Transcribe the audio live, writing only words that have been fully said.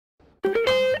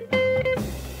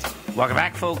Welcome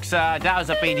back, folks. Dow's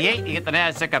up 88. You get the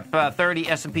NASDAQ up 30.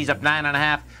 S&P's up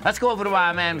 9.5. Let's go over to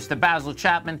our man, Mr. Basil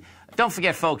Chapman. Don't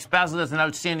forget, folks, Basil does an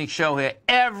outstanding show here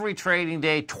every trading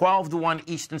day, 12 to 1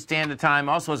 Eastern Standard Time.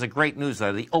 Also has a great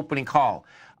newsletter, the opening call.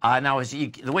 Now,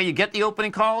 the way you get the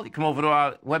opening call, you come over to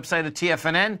our website at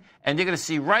TFNN, and you're going to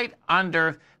see right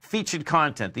under featured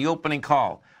content, the opening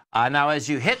call. Now, as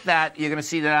you hit that, you're going to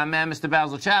see that our man, Mr.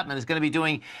 Basil Chapman, is going to be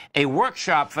doing a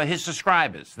workshop for his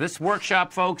subscribers. This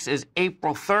workshop, folks, is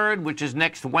April 3rd, which is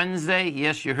next Wednesday.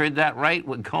 Yes, you heard that right.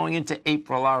 We're going into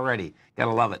April already. Got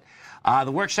to love it.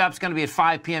 The workshop's going to be at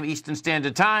 5 p.m. Eastern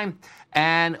Standard Time.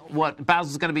 And what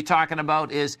Basil's going to be talking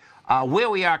about is where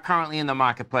we are currently in the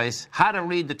marketplace, how to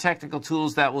read the technical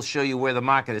tools that will show you where the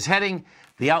market is heading,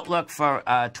 the outlook for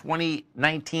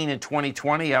 2019 and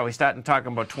 2020. Yeah, we're starting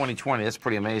talking about 2020. That's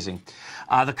pretty amazing.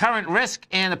 The current risk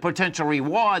and the potential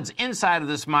rewards inside of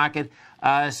this market,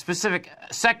 specific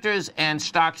sectors and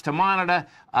stocks to monitor.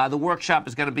 The workshop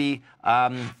is going to be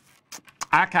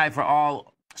archived for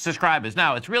all subscribers.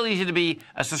 Now, it's really easy to be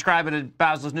a subscriber to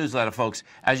Basil's newsletter, folks.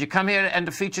 As you come here to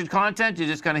enter featured content, you're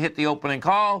just going to hit the opening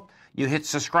call. You hit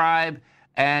subscribe,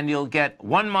 and you'll get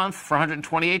 1 month for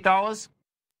 $128.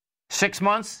 6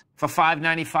 months for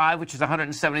 $595, which is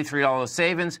 $173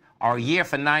 savings, or a year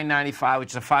for $995,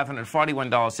 which is a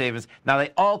 $541 savings. Now,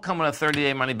 they all come with a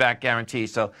 30-day money-back guarantee.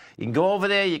 So you can go over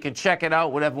there, you can check it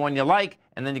out, whatever one you like,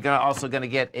 and then you're also going to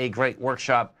get a great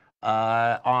workshop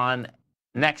on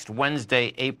next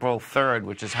Wednesday, April 3rd,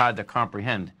 which is hard to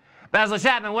comprehend. Basil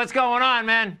Chapman, what's going on,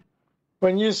 man?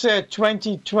 When you said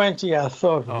 2020, I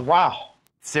thought, wow.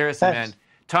 Seriously, man.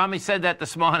 Tommy said that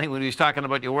this morning when he was talking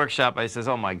about your workshop. I says,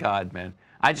 oh, my God, man.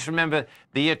 I just remember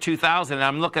the year 2000, and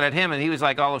I'm looking at him, and he was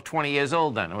like all of 20 years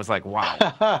old then. I was like, wow.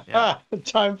 Yeah.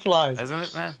 Time flies. Isn't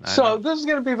it, man? So this is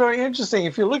going to be very interesting.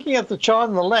 If you're looking at the chart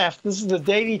on the left, this is the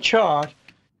daily chart.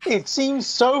 It seems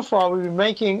so far we've been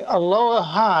making a lower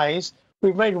highs.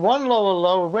 We've made one lower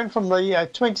low. We went from the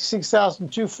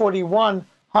 26,241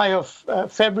 high of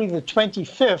February the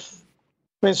 25th.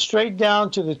 Went straight down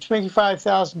to the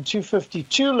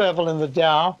 25,252 level in the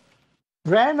Dow,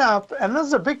 ran up, and this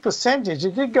is a big percentage.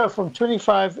 It did go from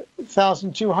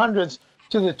 25,200s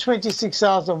to the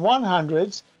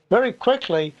 26,100s very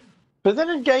quickly, but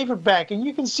then it gave it back. And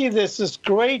you can see there's this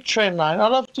great trend line. I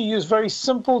love to use very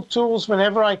simple tools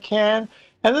whenever I can.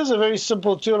 And this is a very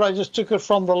simple tool. I just took it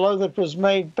from the low that was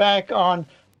made back on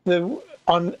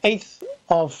 8th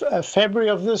of February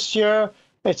of this year.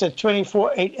 It's at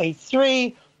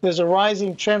 24,883. There's a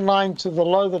rising trend line to the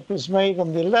low that was made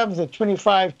on the 11th at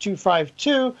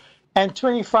 25,252. And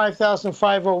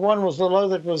 25,501 was the low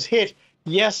that was hit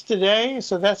yesterday.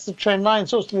 So that's the trend line.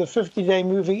 It's also the 50-day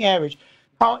moving average.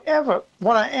 However,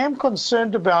 what I am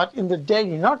concerned about in the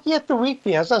daily, not yet the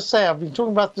weekly, as I say, I've been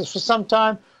talking about this for some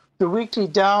time, the weekly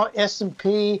Dow,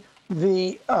 S&P,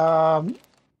 the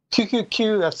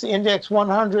QQQ, that's the Index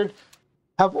 100,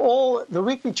 have all, the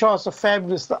weekly charts are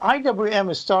fabulous. The IWM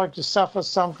is starting to suffer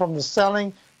some from the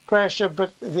selling pressure,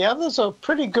 but the others are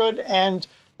pretty good, and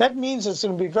that means it's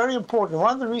going to be very important.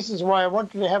 One of the reasons why I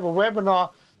wanted to have a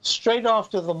webinar straight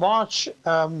after the March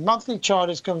monthly chart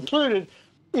is concluded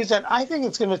is that I think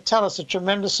it's going to tell us a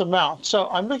tremendous amount. So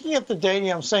I'm looking at the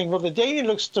daily, I'm saying, well, the daily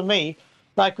looks to me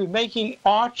like we're making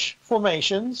arch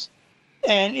formations,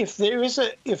 and if there is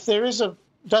a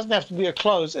doesn't have to be a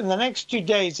close. In the next 2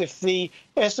 days, if the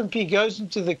S&P goes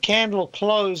into the candle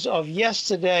close of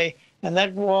yesterday, and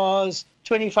that was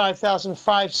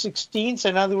 25,516, so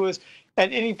in other words,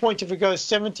 at any point if it goes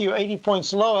 70 or 80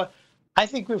 points lower, I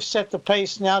think we've set the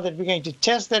pace now that we're going to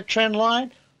test that trend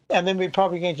line, and then we're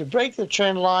probably going to break the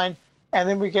trend line, and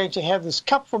then we're going to have this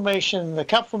cup formation. The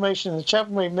cup formation, the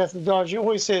Chapman methodology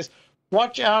always says,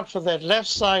 watch out for that left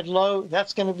side low.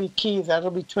 That's going to be key.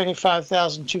 That'll be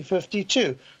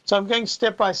 25,252. So I'm going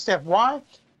step by step. Why?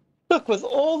 Look, with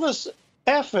all this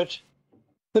effort,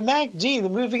 the MACD, the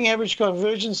moving average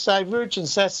convergence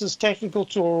divergence, that's this technical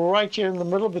tool right here in the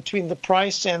middle between the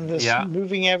price and this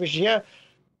moving average here.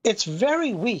 It's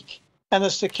very weak. And the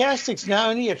stochastics now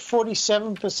only at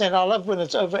 47%. I love when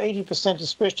it's over 80%,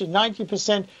 especially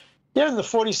 90%. They're in the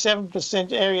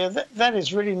 47% area. That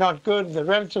is really not good. The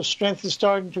relative strength is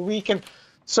starting to weaken.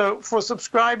 So for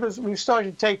subscribers, we've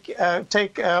started to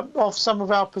take off some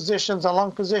of our positions, our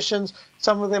long positions.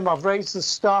 Some of them I've raised the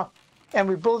stop, and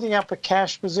we're building up a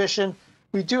cash position.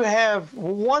 We do have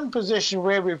one position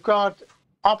where we've got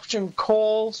option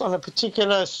calls on a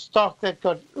particular stock that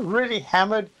got really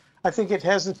hammered. I think it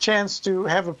has a chance to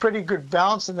have a pretty good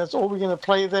bounce, and that's all we're going to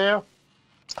play there.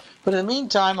 But in the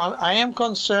meantime, I am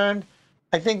concerned.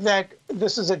 I think that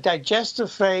this is a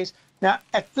digestive phase. Now,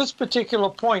 at this particular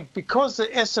point, because the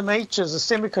SMHs,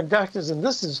 the semiconductors, and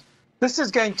this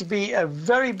is going to be a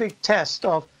very big test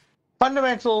of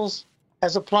fundamentals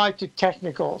as applied to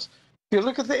technicals. If you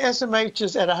look at the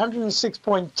SMHs at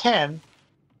 106.10,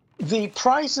 the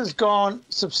price has gone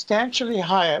substantially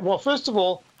higher. Well, first of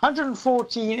all,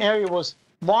 114 area was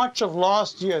March of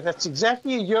last year. That's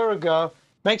exactly a year ago.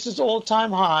 Makes its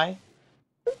all-time high.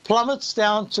 Plummets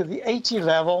down to the 80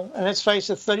 level, and let's face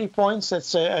it, 30 points,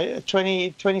 that's a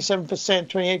 27%,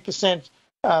 28%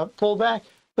 pullback.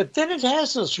 But then it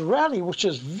has this rally, which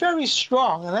is very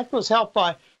strong, and that was helped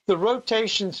by the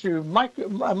rotation through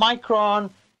Micron,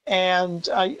 and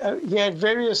you had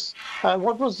various,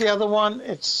 what was the other one?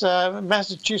 It's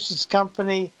Massachusetts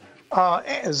company,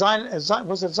 was it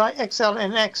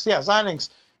XLNX? Yeah, Xilinx.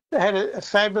 They had a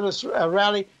fabulous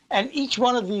rally, and each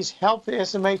one of these helped the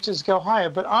SMHs go higher.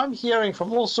 But I'm hearing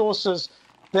from all sources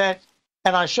that,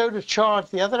 and I showed a chart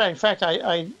the other day. In fact,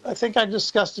 I think I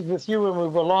discussed it with you when we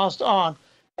were last on,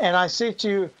 and I said to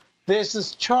you, there's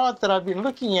this chart that I've been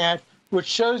looking at which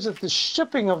shows that the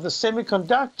shipping of the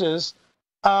semiconductors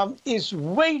is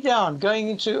way down going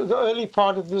into the early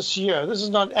part of this year. This is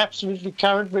not absolutely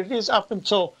current, but it is up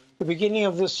until the beginning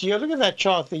of this year. Look at that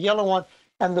chart, the yellow one.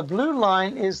 And the blue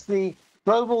line is the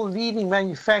global leading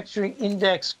manufacturing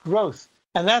index growth.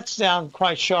 And that's down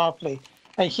quite sharply.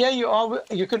 And here you are,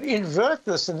 you could invert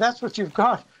this, and that's what you've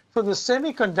got for the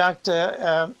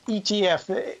semiconductor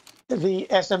ETF, the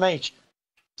SMH.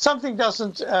 Something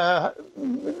doesn't,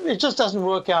 it just doesn't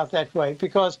work out that way,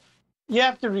 because you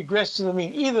have to regress to the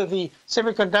mean. Either the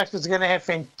semiconductors are going to have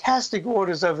fantastic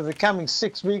orders over the coming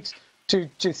 6 weeks to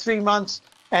 3 months,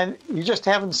 and you just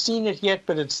haven't seen it yet,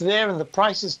 but it's there, and the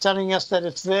price is telling us that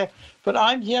it's there. But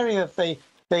I'm hearing that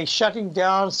they're shutting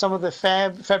down some of the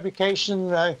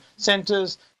fabrication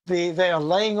centers. They are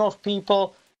laying off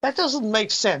people. That doesn't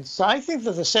make sense. So I think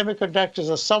that the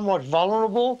semiconductors are somewhat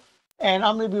vulnerable, and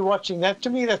I'm going to be watching that. To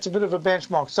me, that's a bit of a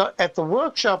benchmark. So at the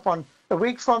workshop on a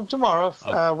week from tomorrow,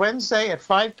 Wednesday at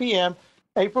 5 p.m.,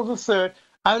 April the 3rd,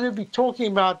 I'm going to be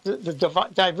talking about the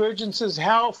divergences,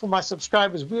 how, for my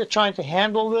subscribers, we are trying to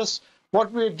handle this,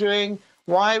 what we're doing,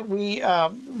 why we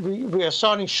are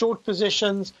starting short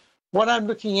positions, what I'm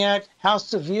looking at, how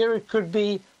severe it could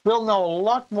be. We'll know a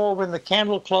lot more when the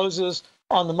candle closes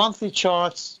on the monthly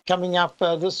charts coming up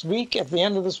this week, at the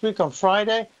end of this week on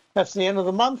Friday. That's the end of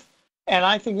the month. And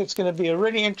I think it's going to be a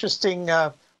really interesting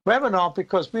webinar,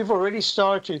 because we've already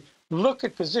started to look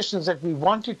at positions that we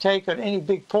want to take on any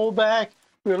big pullback.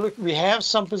 We have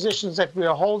some positions that we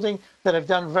are holding that have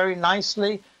done very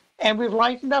nicely, and we've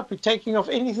lightened up. We're taking off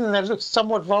anything that looks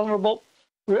somewhat vulnerable.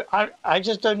 I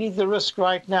just don't need the risk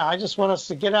right now. I just want us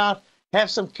to get out,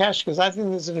 have some cash, because I think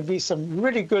there's going to be some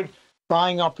really good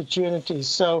buying opportunities.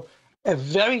 So a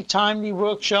very timely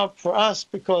workshop for us,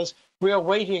 because we are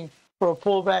waiting for a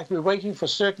pullback. We're waiting for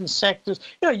certain sectors.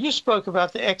 You know, you spoke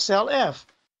about the XLF.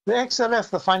 The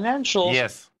XLF, the financials.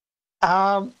 Yes.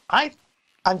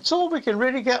 Until we can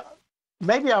really get,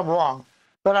 maybe I'm wrong,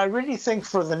 but I really think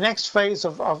for the next phase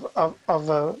of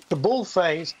the bull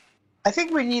phase, I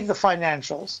think we need the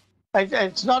financials.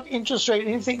 It's not interest rate,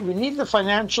 anything. We need the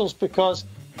financials, because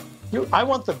I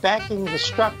want the backing, the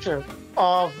structure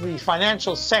of the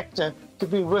financial sector to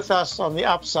be with us on the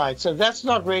upside. So that's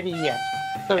not ready yet.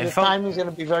 So the timing is going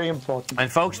to be very important. And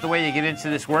folks, the way you get into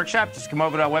this workshop, just come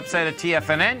over to our website at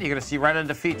TFNN. You're going to see right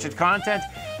under featured content,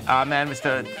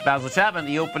 Mr. Basil Chapman,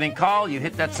 the opening call. You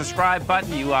hit that subscribe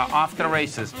button, you are off to the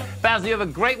races. Basil, you have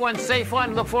a great one, safe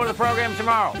one. Look forward to the program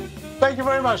tomorrow. Thank you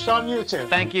very much, Don. You too.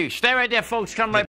 Thank you. Stay right there, folks. Come right